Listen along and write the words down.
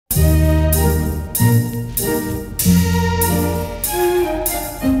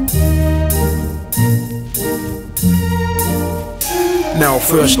Now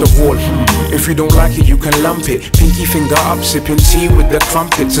first of all, if you don't like it you can lump it. Pinky finger up, sipping tea with the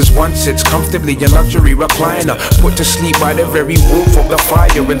crumpets. As one sits comfortably in luxury recliner, put to sleep by the very warmth of the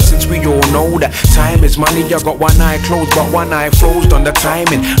fire. And since we all know that time is money, I got one eye closed but one eye closed on the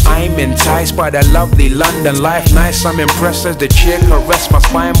timing. I'm enticed by the lovely London life. Nice, I'm impressed as the chair caress my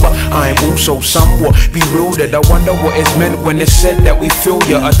spine, but I'm also somewhat bewildered. I wonder what is meant when it's said that we feel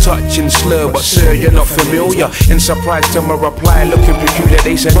you. A touching slur, but sir, you're not familiar. In surprise to my reply, looking peculiar,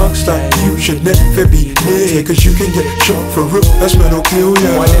 they said Mugs like you should never be near, cause you can get shot for real, that's when I'll kill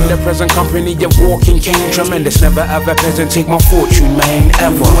ya. While in the present company of walking cane, tremendous, never ever peasant, take my fortune, man,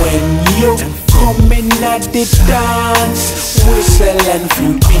 ever. When you come in at the dance, whistle and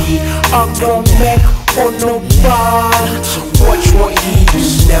flute be a go back on no bar. Watch what he do,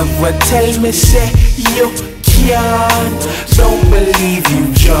 never tell me say you can't. Don't believe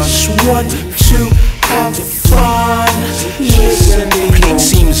you just want to have fun. Listen, plain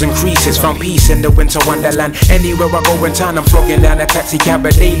seams and creases, found peace in the winter wonderland. Anywhere I go in town I'm flogging down a taxi cab.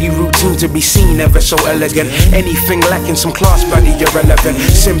 A daily routine to be seen, ever so elegant. Anything lacking some class, buddy, irrelevant.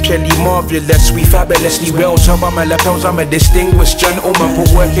 Simply marvelous, we fabulously well. Top of my lapels, I'm a distinguished gentleman.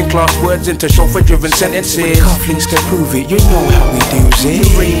 Put working class words into chauffeur driven sentences. With cufflinks to prove it, you know how we do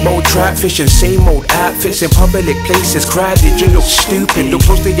it. Rainbow trout fishing, same old outfits in public places. Crowded, you look stupid. Look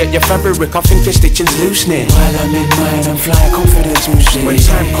closely at your fabric, I think your stitching's loosening. while I'm in mine, I'm fly confidence music. When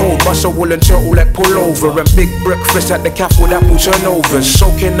time cold, bust a wool and turtle like pullover. And big breakfast at the cafe with apple turnovers.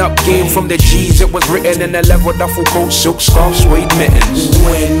 Soaking up game from the G's, it was written in a leather duffel coat, silk scarf, suede mittens.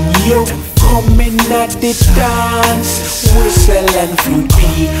 When you come in at the dance, whistle and flute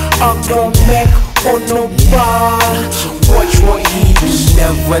be a go back on no bar. Watch what he do,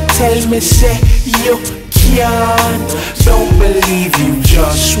 never tell me say you can't. Don't believe you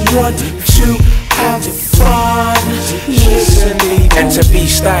just want to have fun. Listen, and to be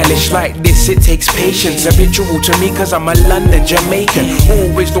stylish like this, it takes patience. Habitual to me cause I'm a London Jamaican.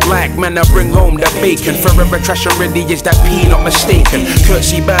 Always look like man, I bring home the bacon. Forever trash already, is that P not mistaken?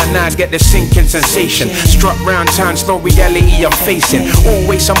 Curtsy by now, get the sinking sensation. Struck round town, slow reality I'm facing.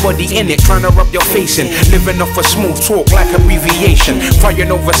 Always somebody in it, trying to rub your face in. Living off a small talk like abbreviation. Crying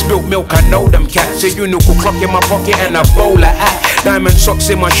over spilt milk, I know them cats. A unicorn clock in my pocket and a bowl of hat. Diamond socks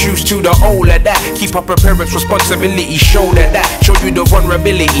in my shoes to the whole of that. Keep up a parent's responsibility, shoulder that. Show you the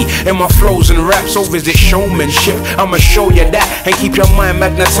vulnerability in my flows and raps. Over is it showmanship, I'ma show you that. And keep your mind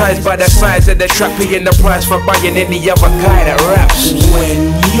magnetized by the size of the trap. Paying the price for buying any other guy that raps.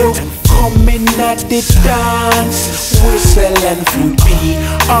 when you come in at the dance, whistle and flute be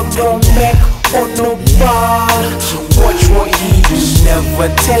a go back on no bar. Watch what he do, never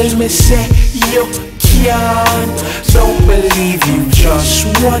tell me say you can't. Don't believe you just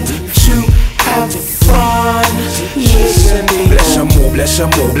want to have fun. Listen, bless them all, bless them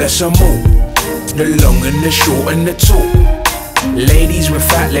all, bless them all. The long and the short and the tall. Ladies with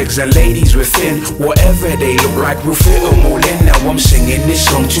fat legs and ladies with thin. Whatever they look like, we'll fit them all in. Now I'm singing this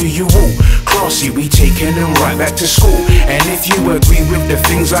song to you all. Classy, we taking them right back to school. And if you agree with the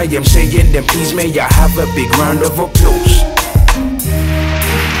things I am saying, then please may I have a big round of applause.